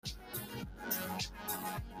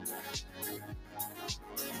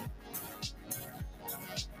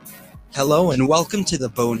Hello and welcome to the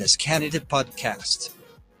Bonus Candidate Podcast.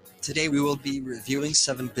 Today we will be reviewing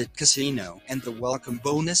 7-Bit Casino and the welcome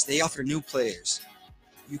bonus they offer new players.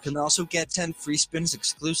 You can also get 10 free spins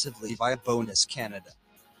exclusively via Bonus Canada.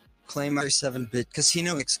 Claim our 7-Bit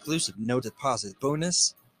Casino exclusive no deposit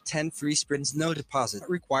bonus. 10 free spins no deposit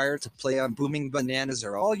required to play on Booming Bananas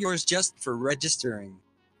are all yours just for registering.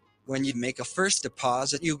 When you make a first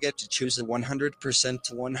deposit, you get to choose a 100%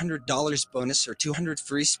 to $100 bonus or 200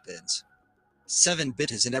 free spins.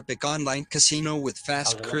 7-Bit is an epic online casino with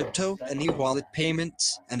fast crypto and e-wallet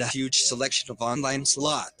payments and a huge selection of online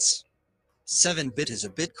slots. 7-Bit is a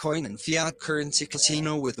Bitcoin and fiat currency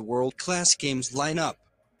casino with a world-class games lineup,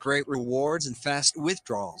 great rewards and fast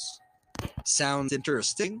withdrawals. Sounds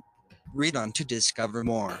interesting? Read on to discover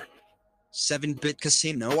more. 7-Bit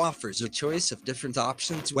Casino offers a choice of different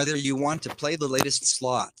options whether you want to play the latest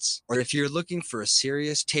slots or if you're looking for a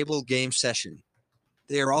serious table game session.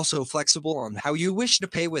 They are also flexible on how you wish to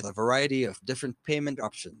pay with a variety of different payment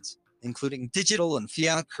options, including digital and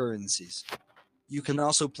fiat currencies. You can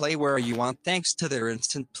also play where you want thanks to their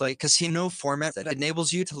instant play casino format that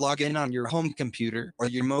enables you to log in on your home computer or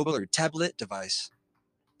your mobile or tablet device.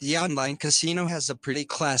 The online casino has a pretty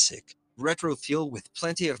classic, retro feel with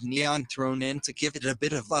plenty of neon thrown in to give it a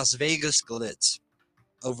bit of Las Vegas glitz.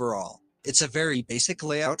 Overall, it's a very basic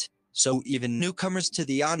layout, so even newcomers to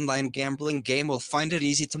the online gambling game will find it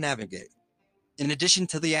easy to navigate. In addition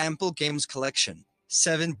to the ample games collection,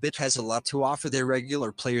 7-Bit has a lot to offer their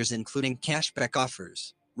regular players, including cashback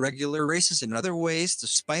offers, regular races, and other ways to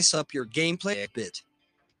spice up your gameplay a bit.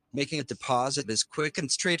 Making a deposit is quick and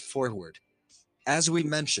straightforward. As we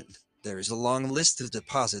mentioned, there is a long list of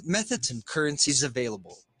deposit methods and currencies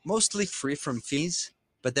available, mostly free from fees,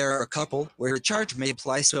 but there are a couple where a charge may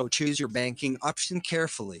apply, so choose your banking option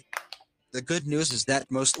carefully. The good news is that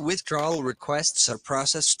most withdrawal requests are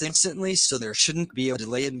processed instantly, so there shouldn't be a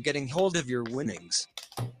delay in getting hold of your winnings.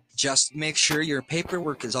 Just make sure your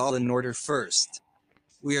paperwork is all in order first.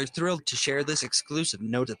 We are thrilled to share this exclusive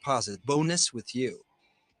no deposit bonus with you.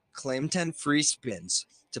 Claim 10 free spins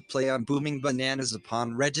to play on Booming Bananas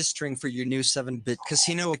upon registering for your new 7-Bit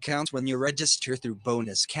Casino account when you register through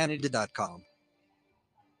bonuscanada.com.